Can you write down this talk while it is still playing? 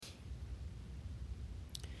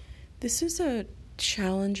This is a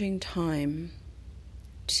challenging time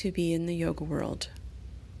to be in the yoga world.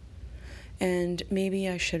 And maybe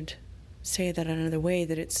I should say that another way,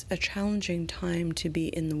 that it's a challenging time to be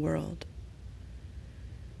in the world.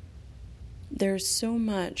 There's so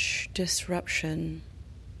much disruption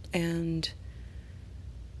and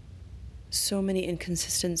so many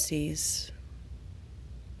inconsistencies.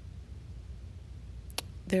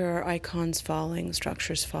 There are icons falling,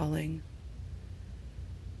 structures falling.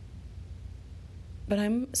 But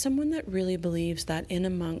I'm someone that really believes that in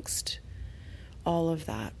amongst all of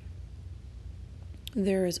that,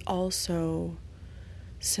 there is also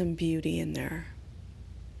some beauty in there.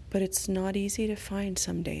 But it's not easy to find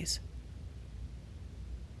some days.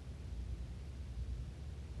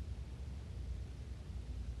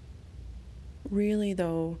 Really,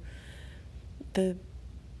 though, the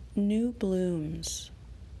new blooms.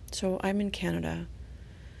 So I'm in Canada.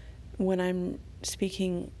 When I'm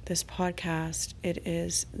speaking this podcast, it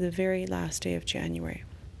is the very last day of January.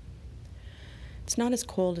 It's not as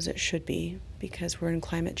cold as it should be because we're in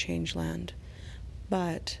climate change land,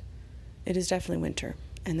 but it is definitely winter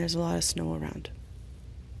and there's a lot of snow around.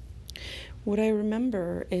 What I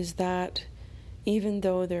remember is that even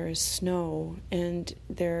though there is snow and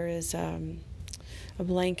there is a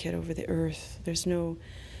blanket over the earth, there's no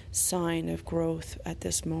sign of growth at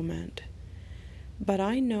this moment. But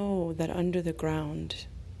I know that under the ground,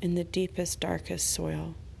 in the deepest, darkest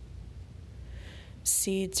soil,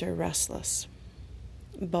 seeds are restless.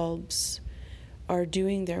 Bulbs are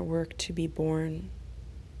doing their work to be born.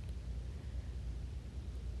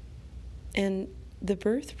 And the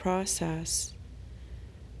birth process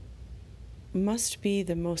must be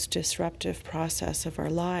the most disruptive process of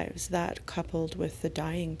our lives, that coupled with the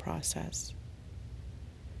dying process.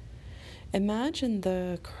 Imagine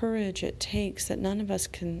the courage it takes that none of us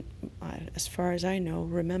can, as far as I know,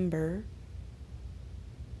 remember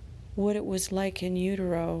what it was like in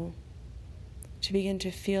utero to begin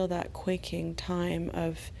to feel that quaking time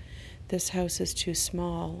of, this house is too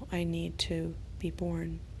small, I need to be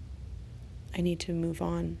born. I need to move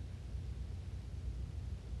on.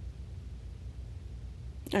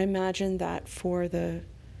 I imagine that for the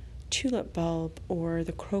tulip bulb or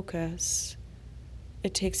the crocus,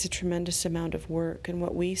 it takes a tremendous amount of work, and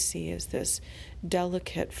what we see is this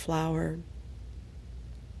delicate flower,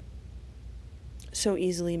 so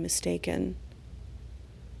easily mistaken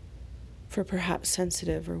for perhaps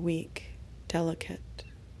sensitive or weak, delicate,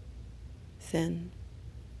 thin.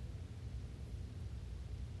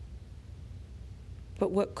 But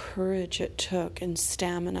what courage it took, and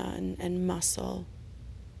stamina and muscle,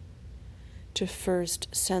 to first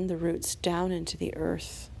send the roots down into the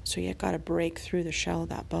earth. So you got to break through the shell of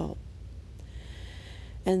that bulb.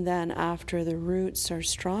 And then after the roots are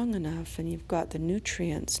strong enough and you've got the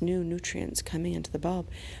nutrients, new nutrients coming into the bulb,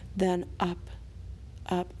 then up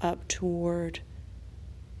toward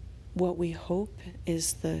what we hope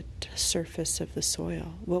is the surface of the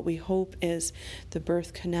soil. What we hope is the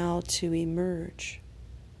birth canal to emerge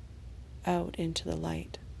out into the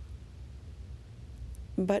light.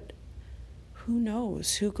 But who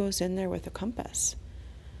knows who goes in there with a compass?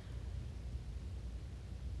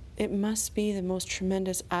 It must be the most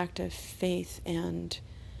tremendous act of faith and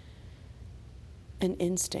an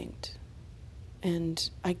instinct, and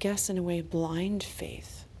I guess in a way blind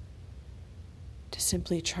faith, to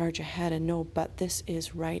simply charge ahead and know, but this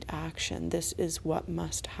is right action, this is what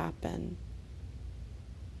must happen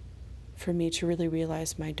for me to really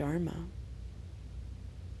realize my dharma.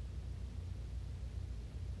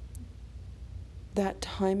 That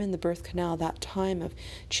time in the birth canal, that time of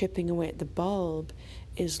chipping away at the bulb,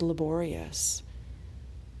 is laborious.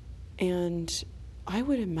 And I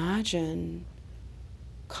would imagine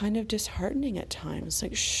kind of disheartening at times,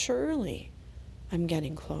 like surely I'm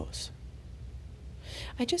getting close.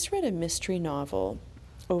 I just read a mystery novel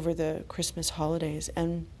over the Christmas holidays,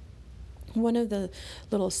 and one of the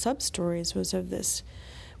little sub-stories was of this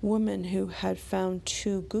woman who had found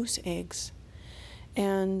 2 goose eggs.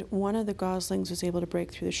 And one of the goslings was able to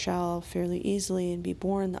break through the shell fairly easily and be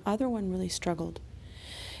born. The other one really struggled.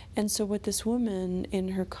 And so what this woman, in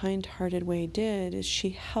her kind-hearted way, did is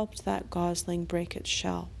she helped that gosling break its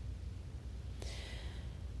shell.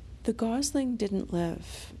 The gosling didn't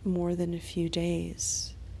live more than a few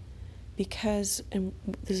days because, and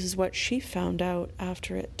this is what she found out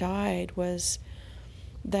after it died, was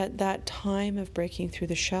that that time of breaking through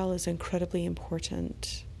the shell is incredibly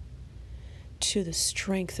important to the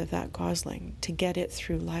strength of that gosling to get it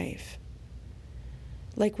through life.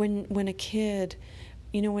 Like when a kid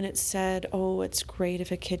when it's said, oh, it's great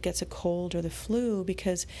if a kid gets a cold or the flu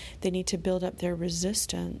because they need to build up their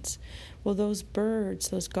resistance. Well, those birds,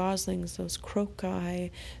 those goslings, those crocus,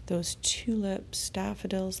 those tulips,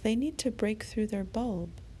 daffodils, they need to break through their bulb.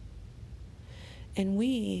 And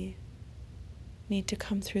we need to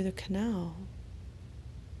come through the canal.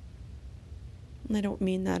 And I don't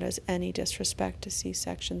mean that as any disrespect to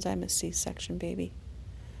C-sections. I'm a C-section baby.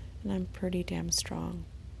 And I'm pretty damn strong.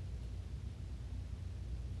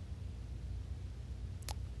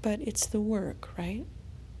 But it's the work, right?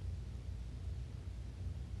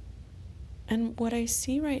 And what I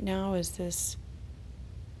see right now is this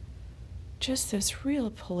real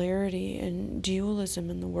polarity and dualism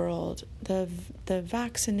in the world. The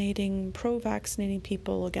vaccinating, pro-vaccinating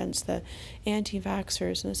people against the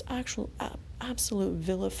anti-vaxxers, and this absolute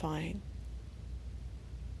vilifying,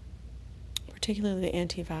 particularly the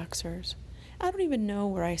anti-vaxxers. I don't even know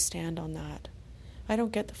where I stand on that. I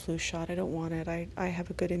don't get the flu shot. I don't want it. I have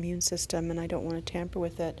a good immune system and I don't want to tamper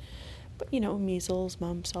with it. But, measles,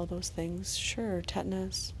 mumps, all those things. Sure,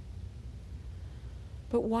 tetanus.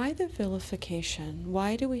 But why the vilification?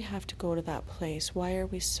 Why do we have to go to that place? Why are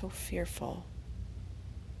we so fearful?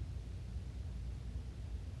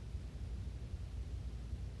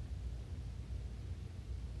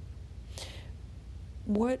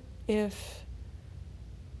 What if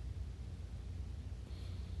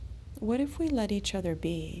we let each other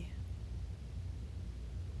be?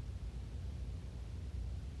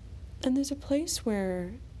 And there's a place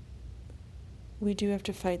where we do have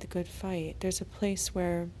to fight the good fight. There's a place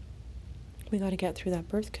where we got to get through that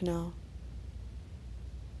birth canal.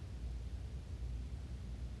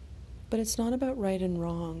 But it's not about right and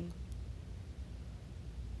wrong.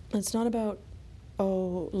 It's not about,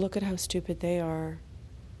 oh, look at how stupid they are.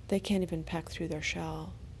 They can't even peck through their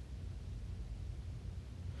shell.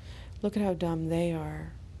 Look at how dumb they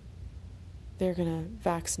are. They're going to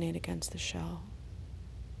vaccinate against the shell.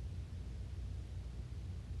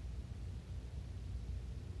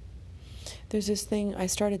 There's this thing, I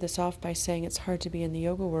started this off by saying it's hard to be in the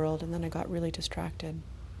yoga world, and then I got really distracted.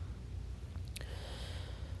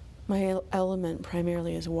 My element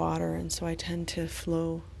primarily is water, and so I tend to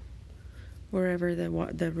flow wherever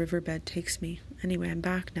the riverbed takes me. Anyway, I'm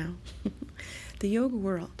back now. The yoga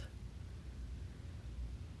world.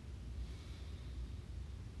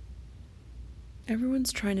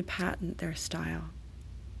 Everyone's trying to patent their style.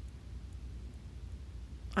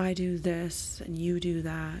 I do this, and you do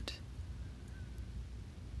that.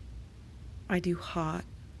 I do hot,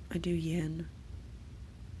 I do yin,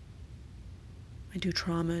 I do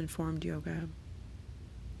trauma-informed yoga.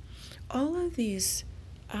 All of these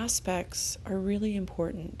aspects are really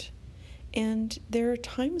important, and there are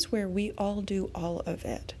times where we all do all of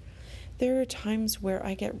it. There are times where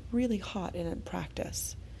I get really hot in a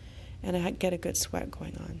practice, and I get a good sweat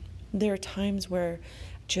going on. There are times where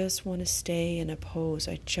I just want to stay in a pose.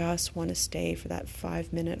 I just want to stay for that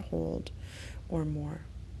 5-minute hold or more.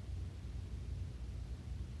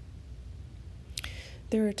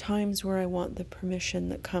 There are times where I want the permission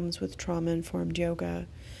that comes with trauma-informed yoga.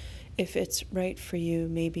 If it's right for you,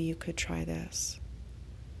 maybe you could try this.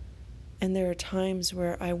 And there are times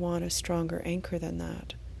where I want a stronger anchor than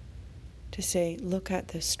that. To say, look at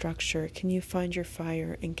this structure. Can you find your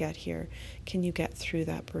fire and get here? Can you get through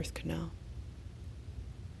that birth canal?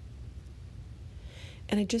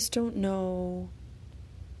 And I just don't know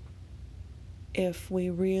if we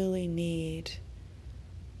really need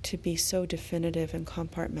to be so definitive and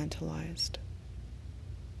compartmentalized,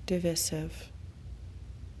 divisive.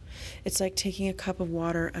 It's like taking a cup of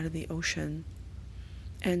water out of the ocean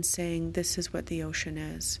and saying, this is what the ocean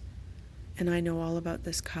is, and I know all about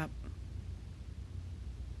this cup,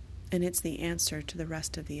 and it's the answer to the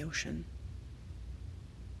rest of the ocean.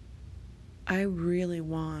 I really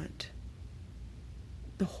want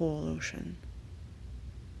the whole ocean.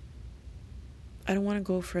 I don't want to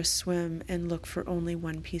go for a swim and look for only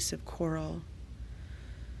one piece of coral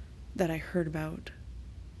that I heard about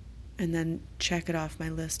and then check it off my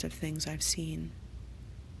list of things I've seen.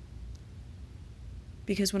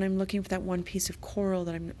 Because when I'm looking for that one piece of coral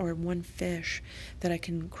or one fish that I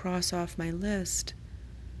can cross off my list,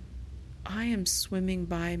 I am swimming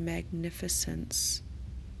by magnificence,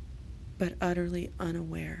 but utterly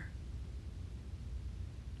unaware.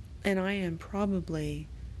 And I am probably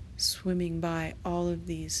swimming by all of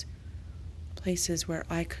these places where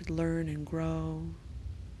I could learn and grow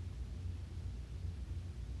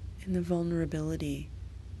in the vulnerability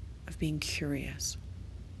of being curious.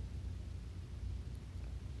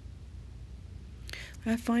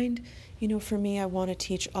 I find, for me, I want to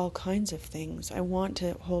teach all kinds of things. I want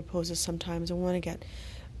to hold poses sometimes. I want to get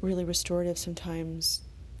really restorative sometimes,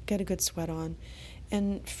 get a good sweat on.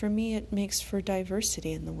 And for me, it makes for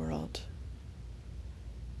diversity in the world,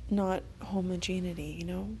 not homogeneity,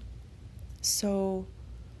 So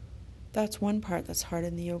that's one part that's hard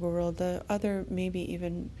in the yoga world. The other, maybe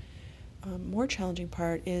even more challenging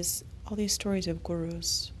part, is all these stories of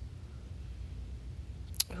gurus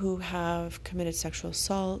who have committed sexual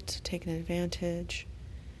assault, taken advantage.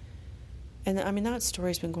 And that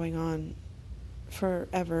story's been going on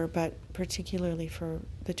forever, but particularly for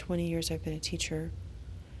the 20 years I've been a teacher,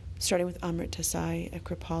 starting with Amrita Sai at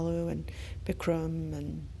Kripalu and Bikram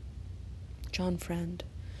and John Friend,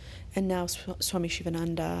 and now Swami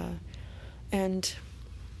Shivananda. And,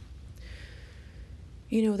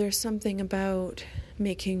 there's something about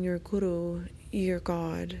making your guru your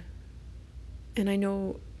God. And I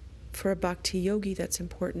know for a bhakti yogi that's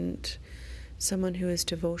important, someone who is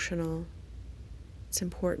devotional, it's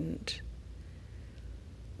important.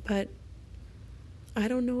 But I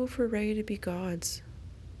don't know if we're ready to be gods.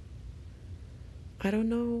 I don't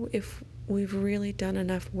know if we've really done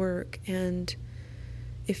enough work, and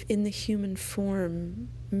if in the human form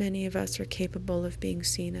many of us are capable of being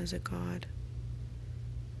seen as a god.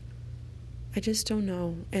 I just don't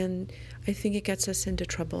know, and I think it gets us into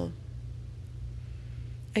trouble.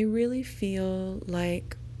 I really feel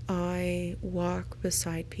like I walk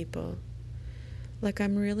beside people, like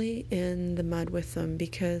I'm really in the mud with them,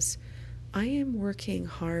 because I am working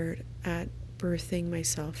hard at birthing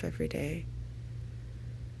myself every day.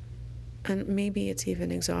 And maybe it's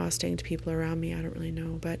even exhausting to people around me, I don't really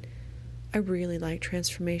know, but I really like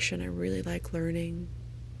transformation. I really like learning.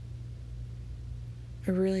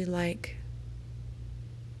 I really like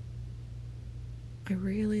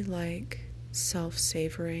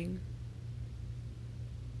self-savoring.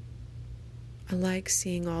 I like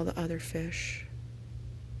seeing all the other fish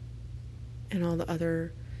and all the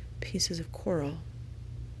other pieces of coral.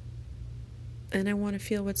 And I want to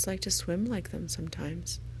feel what it's like to swim like them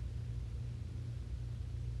sometimes.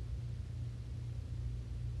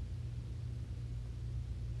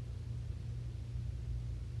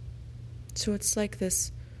 So it's like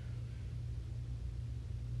this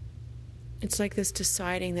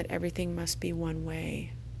deciding that everything must be one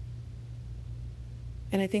way.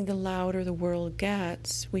 And I think the louder the world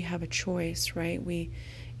gets, we have a choice, right? We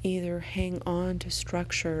either hang on to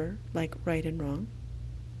structure, like right and wrong,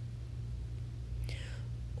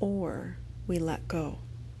 or we let go.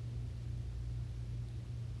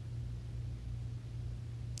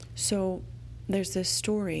 So there's this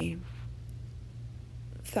story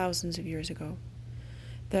thousands of years ago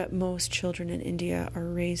that most children in India are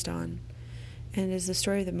raised on. And it is the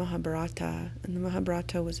story of the Mahabharata. And the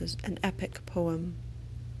Mahabharata was an epic poem.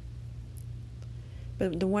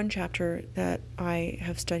 But the one chapter that I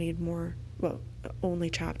have studied more, only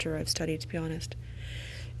chapter I've studied, to be honest,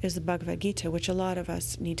 is the Bhagavad Gita, which a lot of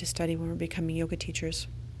us need to study when we're becoming yoga teachers.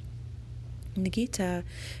 And the Gita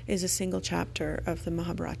is a single chapter of the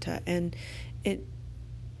Mahabharata, and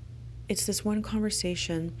it's this one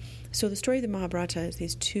conversation. So the story of the Mahabharata is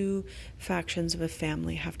these two factions of a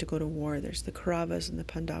family have to go to war. There's the Kauravas and the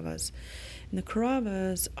Pandavas. And the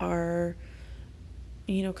Kauravas are,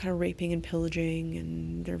 kind of raping and pillaging,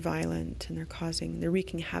 and they're violent, and they're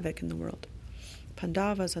wreaking havoc in the world.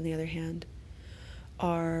 Pandavas, on the other hand,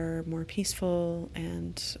 are more peaceful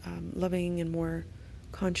and loving and more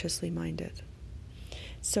consciously minded.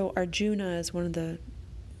 So Arjuna is one of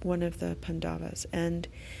the Pandavas, and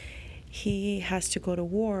he has to go to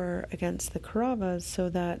war against the Kauravas so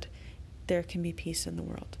that there can be peace in the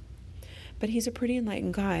world. But he's a pretty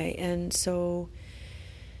enlightened guy, and so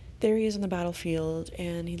there he is on the battlefield,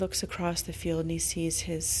 and he looks across the field and he sees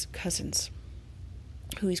his cousins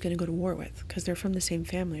who he's going to go to war with, because they're from the same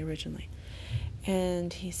family originally.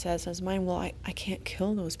 And he says in his mind, well, I can't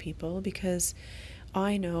kill those people because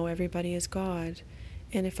I know everybody is God.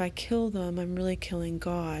 And if I kill them, I'm really killing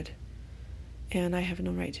God. And I have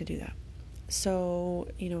no right to do that. So,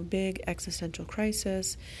 big existential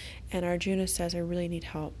crisis. And Arjuna says, I really need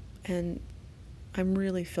help. And I'm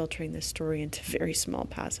really filtering this story into a very small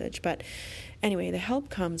passage. But anyway, the help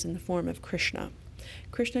comes in the form of Krishna.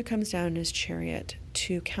 Krishna comes down in his chariot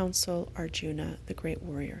to counsel Arjuna, the great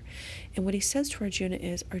warrior. And what he says to Arjuna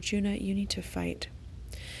is, Arjuna, you need to fight.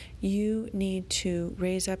 You need to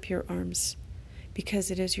raise up your arms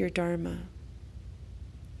because it is your dharma.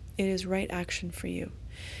 It is right action for you.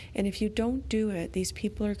 And if you don't do it, these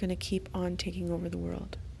people are going to keep on taking over the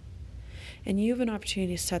world. And you have an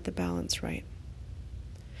opportunity to set the balance right.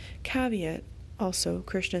 Caveat, also,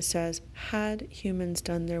 Krishna says, had humans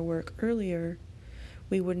done their work earlier,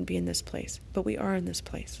 we wouldn't be in this place. But we are in this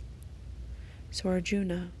place. So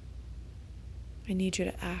Arjuna, I need you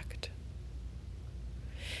to act.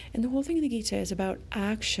 And the whole thing of the Gita is about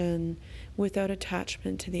action without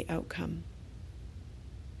attachment to the outcome.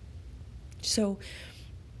 So,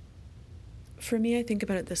 for me, I think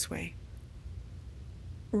about it this way.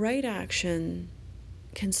 Right action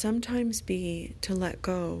can sometimes be to let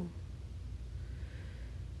go,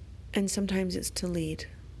 and sometimes it's to lead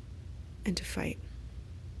and to fight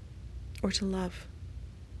or to love.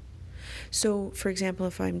 So, for example,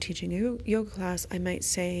 if I'm teaching a yoga class, I might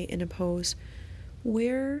say in a pose,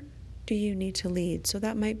 where do you need to lead? So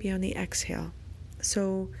that might be on the exhale.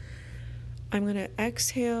 So I'm going to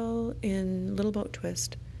exhale in little boat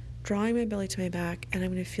twist, drawing my belly to my back, and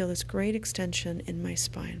I'm going to feel this great extension in my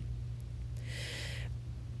spine.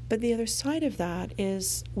 But the other side of that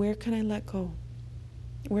is, where can I let go?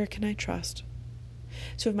 Where can I trust?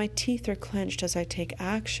 So if my teeth are clenched as I take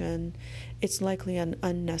action, it's likely an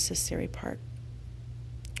unnecessary part.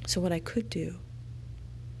 So what I could do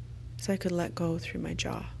is I could let go through my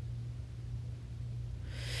jaw.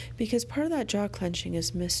 Because part of that jaw clenching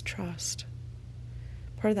is mistrust.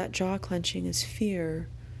 Part of that jaw clenching is fear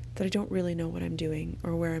that I don't really know what I'm doing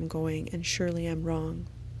or where I'm going, and surely I'm wrong.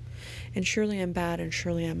 And surely I'm bad, and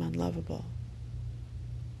surely I'm unlovable.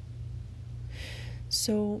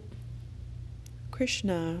 So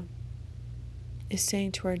Krishna is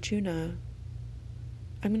saying to Arjuna,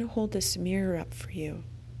 I'm going to hold this mirror up for you.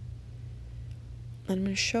 I'm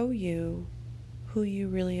going to show you who you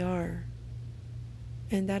really are.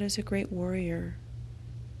 And that is a great warrior.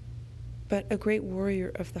 But a great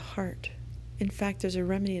warrior of the heart. In fact, there's a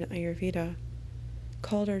remedy in Ayurveda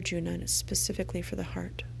called Arjuna, and it's specifically for the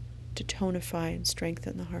heart, to tonify and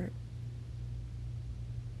strengthen the heart.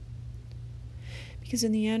 Because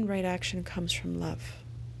in the end, right action comes from love.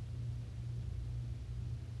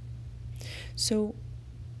 So,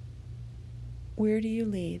 where do you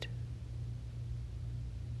lead?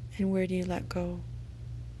 And where do you let go?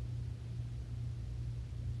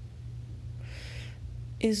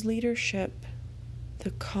 Is leadership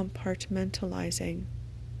the compartmentalizing,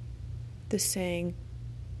 the saying,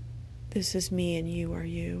 this is me and you are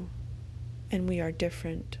you, and we are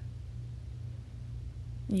different?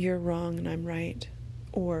 You're wrong and I'm right,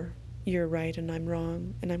 or you're right and I'm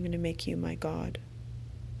wrong, and I'm going to make you my God.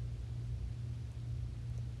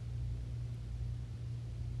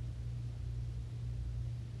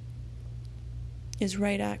 Is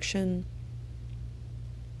right action,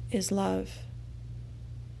 is love,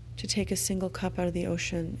 to take a single cup out of the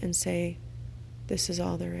ocean and say, this is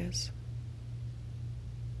all there is.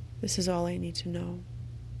 This is all I need to know.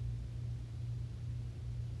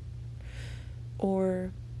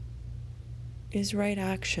 Or is right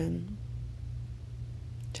action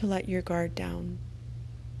to let your guard down,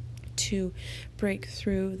 to break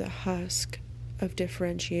through the husk of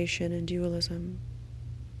differentiation and dualism,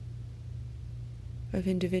 of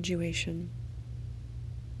individuation,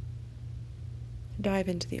 dive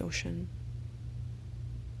into the ocean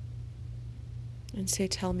and say,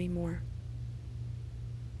 tell me more.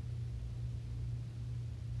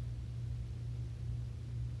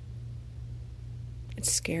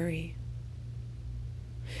 It's scary.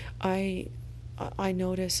 I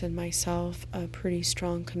notice in myself a pretty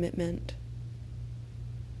strong commitment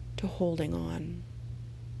to holding on.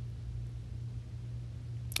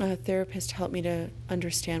 A therapist helped me to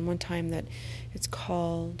understand one time that it's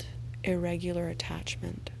called irregular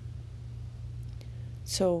attachment.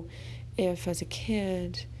 So if as a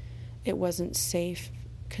kid it wasn't safe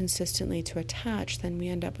consistently to attach, then we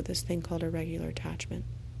end up with this thing called irregular attachment.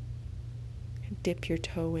 Dip your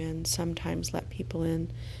toe in, sometimes let people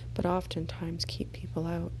in, but oftentimes keep people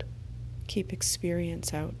out, keep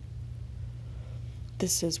experience out.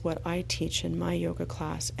 This is what I teach in my yoga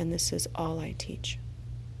class, and this is all I teach.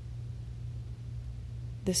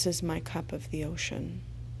 This is my cup of the ocean.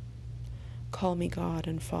 Call me God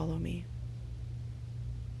and follow me.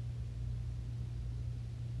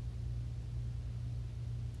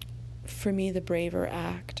 For me, the braver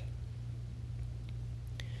act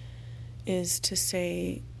is to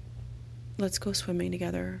say, let's go swimming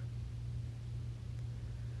together.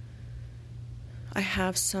 I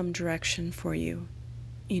have some direction for you.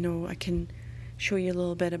 You know, I can show you a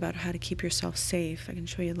little bit about how to keep yourself safe. I can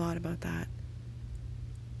show you a lot about that.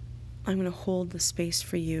 I'm going to hold the space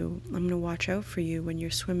for you. I'm going to watch out for you when you're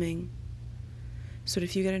swimming. So that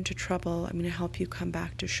if you get into trouble, I'm going to help you come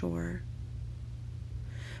back to shore.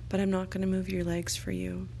 But I'm not going to move your legs for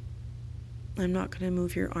you. I'm not going to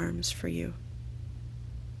move your arms for you.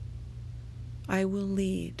 I will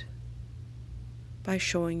lead by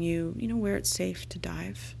showing you, where it's safe to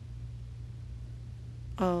dive.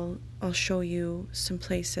 I'll show you some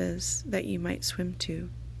places that you might swim to.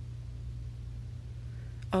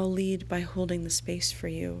 I'll lead by holding the space for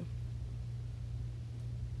you,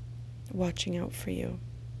 watching out for you.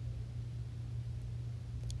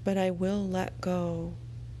 But I will let go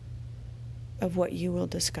of what you will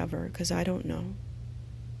discover, because I don't know.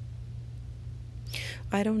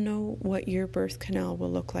 I don't know what your birth canal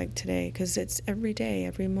will look like today, because it's every day,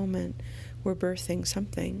 every moment, we're birthing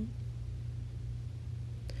something.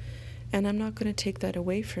 And I'm not going to take that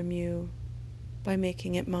away from you by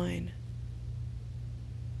making it mine.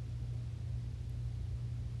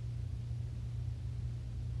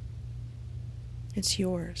 It's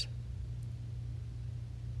yours.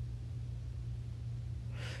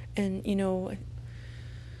 And,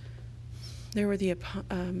 there were the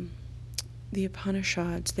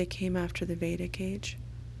Upanishads. They came after the Vedic age.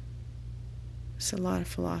 It's a lot of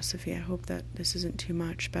philosophy. I hope that this isn't too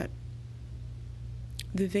much, but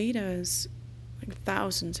the Vedas, like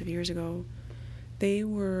thousands of years ago, they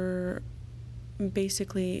were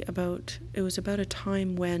basically it was about a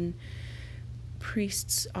time when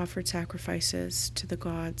priests offered sacrifices to the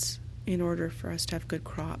gods in order for us to have good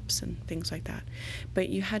crops and things like that. But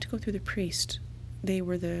you had to go through the priest. They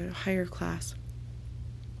were the higher class.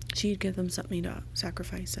 So you'd give them something to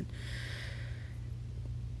sacrifice, and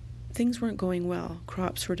things weren't going well.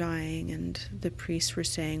 Crops were dying, and the priests were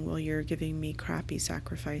saying, well, you're giving me crappy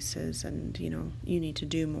sacrifices, and, you need to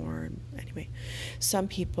do more. Anyway, some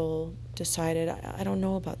people decided, I don't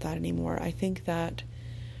know about that anymore. I think that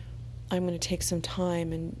I'm going to take some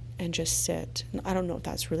time and just sit. And I don't know if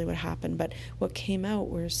that's really what happened, but what came out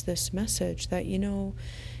was this message that,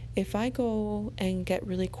 if I go and get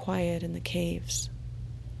really quiet in the caves,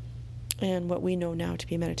 and what we know now to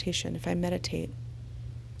be meditation, if I meditate,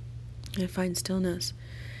 and I find stillness,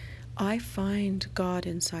 I find God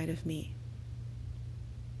inside of me.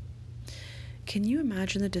 Can you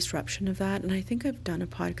imagine the disruption of that? And I think I've done a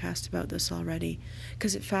podcast about this already,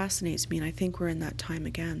 because it fascinates me, and I think we're in that time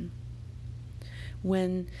again.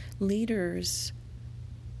 When leaders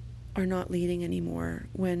are not leading anymore,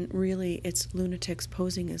 when really it's lunatics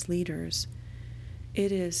posing as leaders,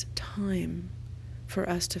 it is time for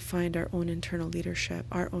us to find our own internal leadership,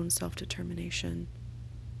 our own self-determination,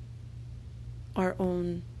 our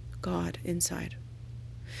own God inside.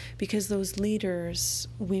 Because those leaders,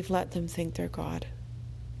 we've let them think they're God.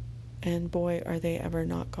 And boy, are they ever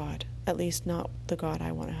not God. At least not the God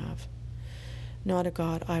I want to have. Not a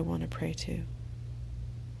God I want to pray to.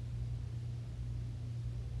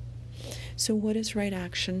 So what is right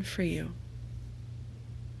action for you?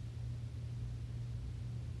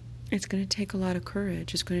 It's going to take a lot of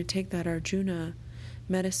courage. It's going to take that Arjuna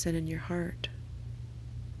medicine in your heart.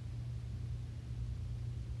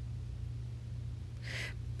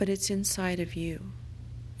 But it's inside of you.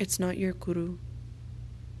 It's not your guru.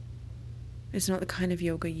 It's not the kind of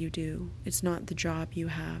yoga you do. It's not the job you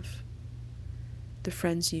have, the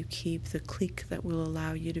friends you keep, the clique that will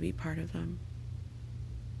allow you to be part of them.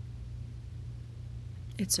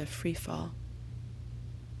 It's a free fall.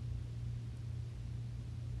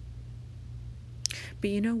 But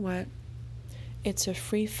you know what? It's a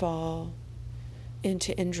free fall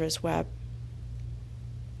into Indra's web.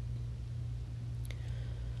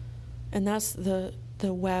 And that's the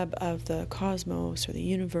web of the cosmos or the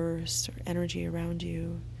universe or energy around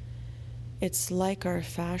you. It's like our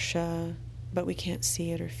fascia, but we can't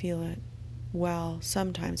see it or feel it. Well,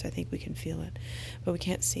 sometimes I think we can feel it, but we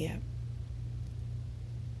can't see it.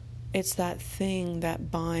 It's that thing that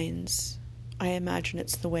binds. I imagine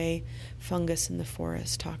it's the way fungus in the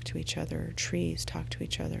forest talk to each other, trees talk to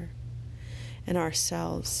each other. And our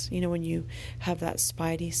cells, when you have that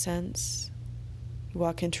spidey sense, you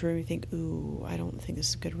walk into a room, you think, ooh, I don't think this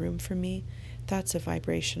is a good room for me. That's a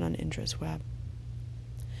vibration on Indra's web.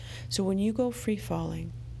 So when you go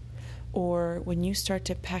free-falling, or when you start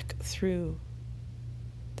to peck through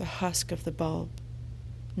the husk of the bulb,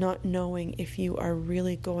 not knowing if you are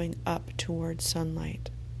really going up towards sunlight,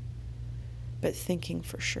 but thinking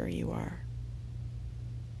for sure you are,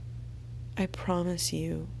 I promise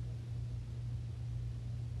you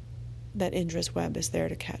that Indra's web is there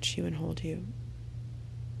to catch you and hold you,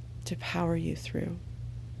 to power you through.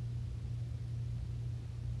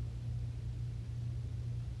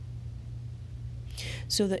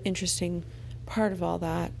 So the interesting part of all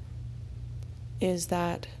that is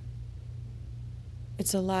that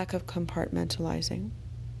it's a lack of compartmentalizing.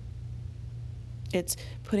 It's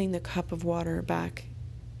putting the cup of water back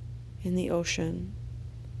in the ocean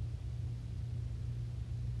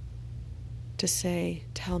to say,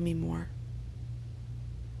 tell me more.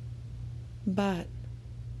 But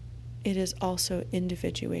it is also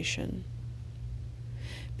individuation.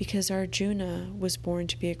 Because Arjuna was born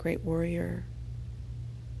to be a great warrior.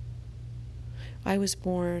 I was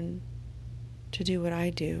born to do what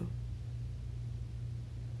I do.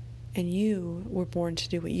 And you were born to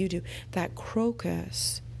do what you do. That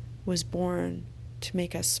crocus was born to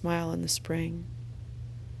make us smile in the spring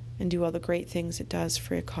and do all the great things it does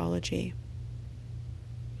for ecology.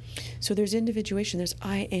 So there's individuation, there's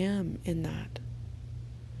I am in that.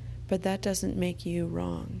 But that doesn't make you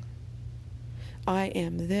wrong. I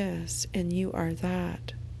am this and you are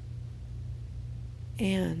that.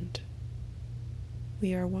 And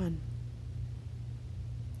we are one.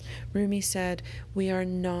 Rumi said, we are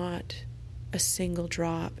not a single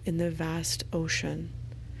drop in the vast ocean,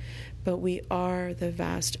 but we are the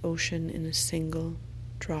vast ocean in a single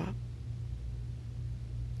drop.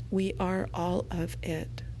 We are all of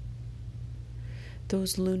it.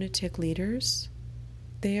 Those lunatic leaders,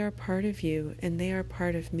 they are part of you and they are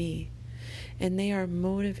part of me. And they are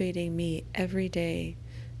motivating me every day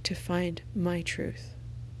to find my truth,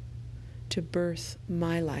 to birth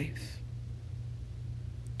my life,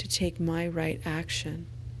 to take my right action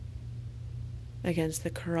against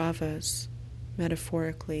the Kauravas,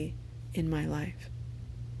 metaphorically, in my life.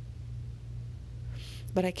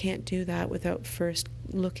 But I can't do that without first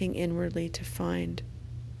looking inwardly to find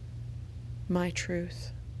my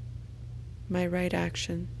truth, my right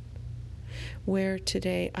action, where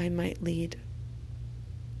today I might lead,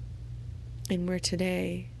 and where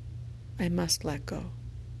today I must let go.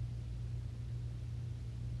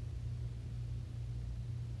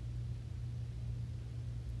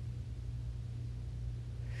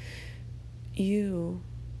 You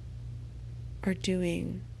are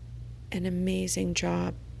doing an amazing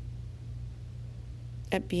job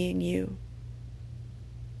at being you.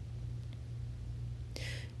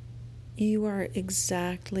 You are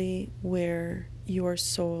exactly where your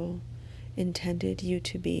soul intended you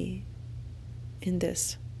to be in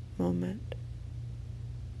this moment.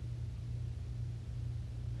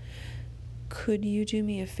 Could you do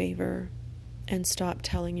me a favor and stop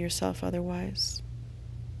telling yourself otherwise?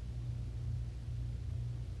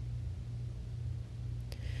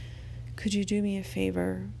 Could you do me a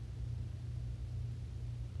favor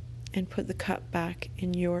and put the cup back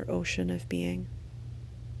in your ocean of being?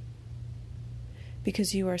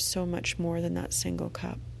 Because you are so much more than that single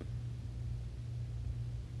cup.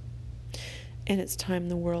 And it's time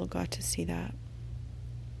the world got to see that.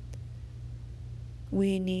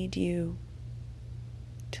 We need you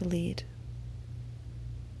to lead.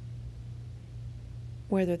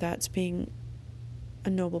 Whether that's being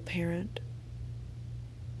a noble parent,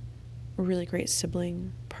 a really great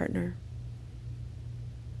sibling, partner,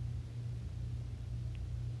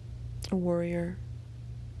 a warrior,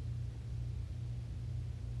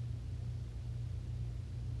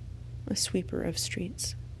 a sweeper of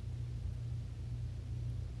streets.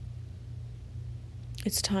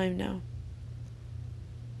 It's time now.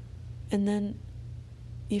 And then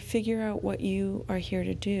you figure out what you are here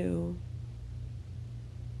to do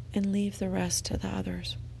and leave the rest to the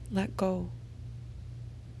others. Let go.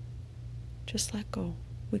 Just let go.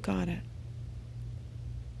 We got it.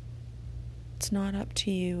 It's not up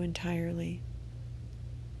to you entirely,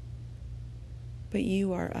 but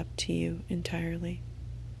you are up to you entirely.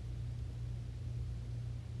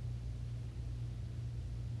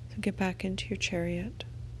 So get back into your chariot.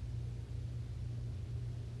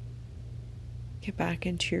 Get back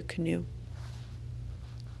into your canoe.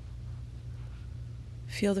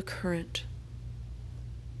 Feel the current.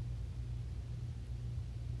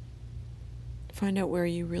 Find out where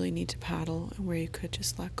you really need to paddle and where you could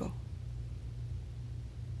just let go.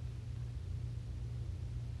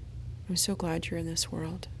 I'm so glad you're in this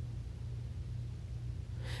world.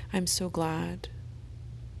 I'm so glad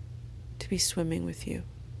to be swimming with you.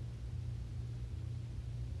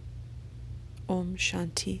 Om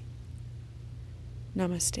Shanti.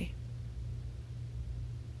 Namaste.